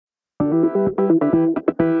Hai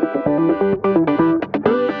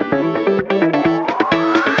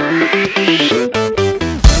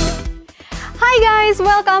guys,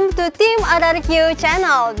 welcome to Team RRQ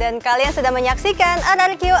channel. Dan kalian sedang menyaksikan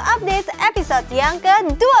RRQ Update episode yang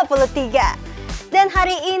ke-23. Dan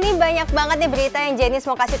hari ini banyak banget nih berita yang Jenis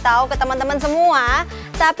mau kasih tahu ke teman-teman semua.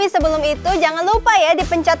 Tapi sebelum itu jangan lupa ya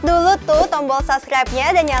dipencet dulu tuh tombol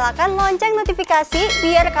subscribe-nya dan nyalakan lonceng notifikasi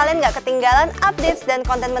biar kalian gak ketinggalan updates dan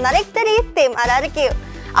konten menarik dari tim RRQ.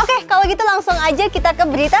 Oke, kalau gitu langsung aja kita ke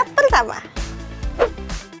berita pertama.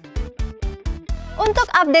 Untuk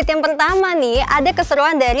update yang pertama nih, ada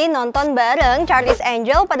keseruan dari nonton bareng Charlie's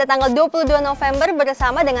Angel pada tanggal 22 November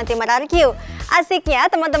bersama dengan tim RRQ. Asiknya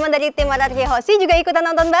teman-teman dari tim RRQ Hoshi juga ikutan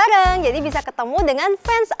nonton bareng, jadi bisa ketemu dengan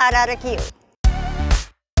fans RRQ.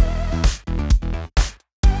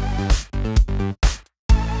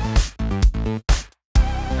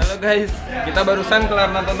 Halo guys, kita barusan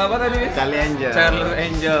kelar nonton apa tadi? Charlie's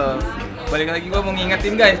Angel. Balik lagi gue mau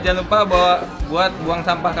ngingetin guys, jangan lupa buat buang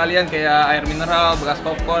sampah kalian kayak air mineral, bekas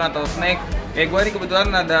popcorn atau snack. Gue nih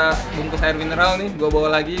kebetulan ada bungkus air mineral nih, gue bawa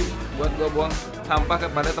lagi buat gue buang sampah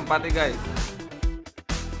kepada tempatnya guys.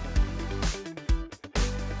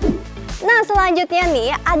 Nah selanjutnya nih,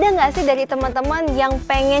 ada nggak sih dari teman-teman yang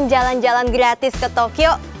pengen jalan-jalan gratis ke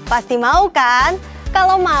Tokyo? Pasti mau kan?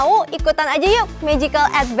 Kalau mau, ikutan aja yuk Magical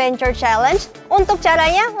Adventure Challenge. Untuk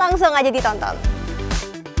caranya langsung aja ditonton.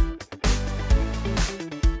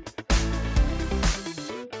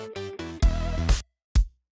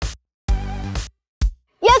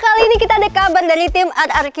 Ya, kali ini kita ada kabar dari tim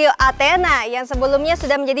RRQ Athena yang sebelumnya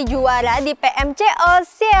sudah menjadi juara di Pmco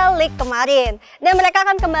CL League kemarin. Dan mereka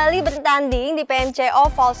akan kembali bertanding di Pmco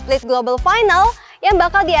Fall Split Global Final yang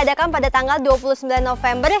bakal diadakan pada tanggal 29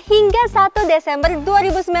 November hingga 1 Desember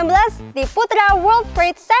 2019 di Putra World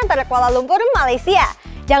Trade Center Kuala Lumpur, Malaysia.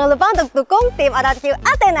 Jangan lupa untuk dukung tim RRQ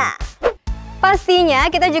Athena. Pastinya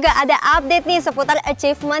kita juga ada update nih seputar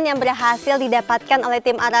achievement yang berhasil didapatkan oleh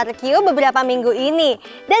tim RRQ beberapa minggu ini.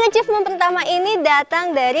 Dan achievement pertama ini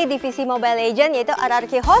datang dari divisi Mobile Legends yaitu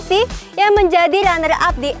RRQ Hoshi yang menjadi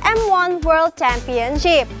runner-up di M1 World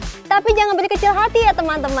Championship. Tapi jangan berkecil hati ya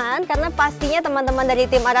teman-teman, karena pastinya teman-teman dari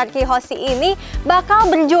tim RRQ Hoshi ini bakal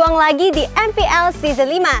berjuang lagi di MPL Season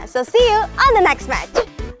 5. So see you on the next match.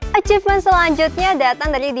 Achievement selanjutnya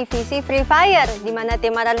datang dari divisi Free Fire, di mana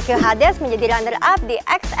tim RRQ Hades menjadi runner-up di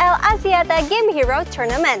XL Asiata Game Hero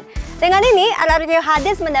Tournament. Dengan ini, RRQ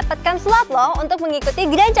Hades mendapatkan slot loh untuk mengikuti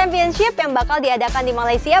Grand Championship yang bakal diadakan di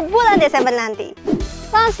Malaysia bulan Desember nanti.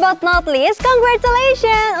 Last but not least,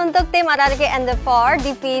 congratulations untuk tim RRQ Endeavour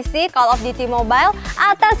divisi Call of Duty Mobile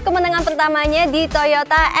atas kemenangan pertamanya di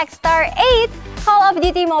Toyota X-Star 8 Call of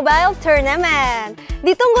Duty Mobile Tournament.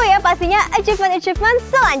 Ditunggu ya pastinya achievement-achievement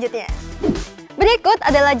selanjutnya. Berikut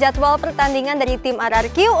adalah jadwal pertandingan dari tim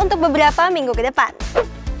RRQ untuk beberapa minggu ke depan.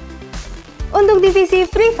 Untuk divisi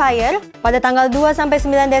Free Fire, pada tanggal 2-9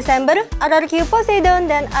 Desember, RRQ Poseidon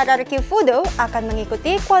dan RRQ Fudo akan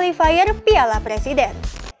mengikuti qualifier Piala Presiden.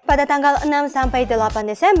 Pada tanggal 6-8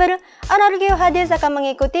 Desember, RRQ Hades akan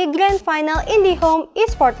mengikuti Grand Final IndyHome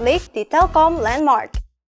Esport League di Telkom Landmark.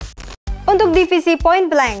 Untuk divisi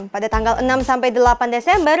Point Blank, pada tanggal 6-8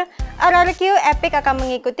 Desember, RRQ Epic akan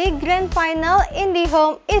mengikuti Grand Final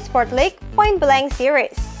IndyHome Esport League Point Blank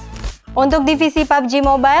Series. Untuk divisi PUBG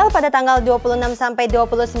Mobile, pada tanggal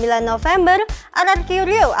 26-29 November, RRQ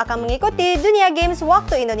Rio akan mengikuti Dunia Games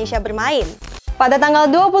Waktu Indonesia Bermain. Pada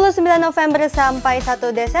tanggal 29 November sampai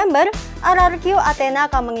 1 Desember, RRQ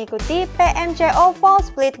Athena akan mengikuti Pmco Fall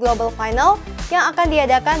Split Global Final yang akan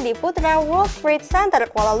diadakan di Putra World Trade Center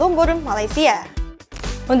Kuala Lumpur, Malaysia.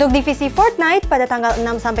 Untuk divisi Fortnite, pada tanggal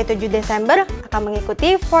 6-7 Desember akan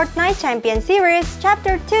mengikuti Fortnite Champion Series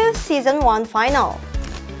Chapter 2 Season 1 Final.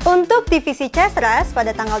 Untuk divisi Chess Rush,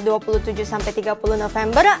 pada tanggal 27-30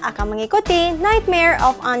 November akan mengikuti Nightmare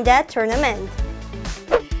of Undead Tournament.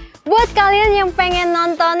 Buat kalian yang pengen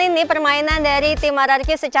nontonin nih permainan dari tim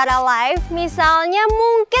RRQ secara live, misalnya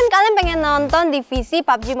mungkin kalian pengen nonton divisi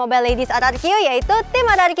PUBG Mobile Ladies RRQ yaitu tim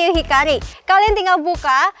RRQ Hikari. Kalian tinggal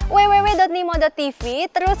buka www.nimo.tv,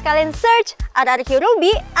 terus kalian search RRQ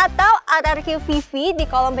Ruby atau RRQ Vivi di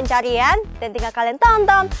kolom pencarian dan tinggal kalian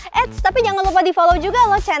tonton. Tapi jangan lupa di follow juga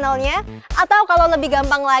loh channelnya. Atau kalau lebih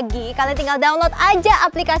gampang lagi, kalian tinggal download aja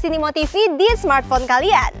aplikasi Nimo TV di smartphone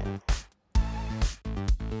kalian.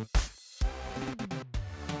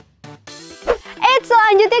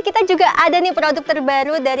 Selanjutnya kita juga ada nih produk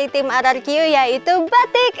terbaru dari tim RRQ yaitu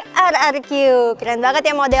batik RRQ. Keren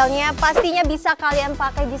banget ya modelnya, pastinya bisa kalian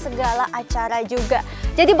pakai di segala acara juga.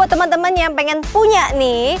 Jadi buat teman-teman yang pengen punya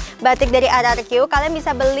nih batik dari RRQ, kalian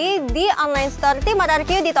bisa beli di online store Team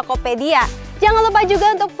RRQ di Tokopedia. Jangan lupa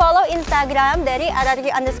juga untuk follow Instagram dari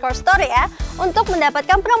RRQ_store ya, untuk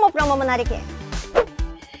mendapatkan promo-promo menariknya.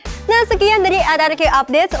 Nah, sekian dari RRQ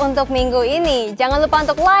Updates untuk minggu ini. Jangan lupa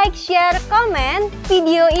untuk like, share, komen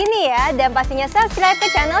video ini ya, dan pastinya subscribe ke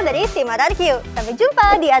channel dari Team RRQ. Sampai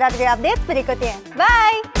jumpa di RRQ Updates berikutnya.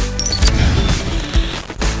 Bye!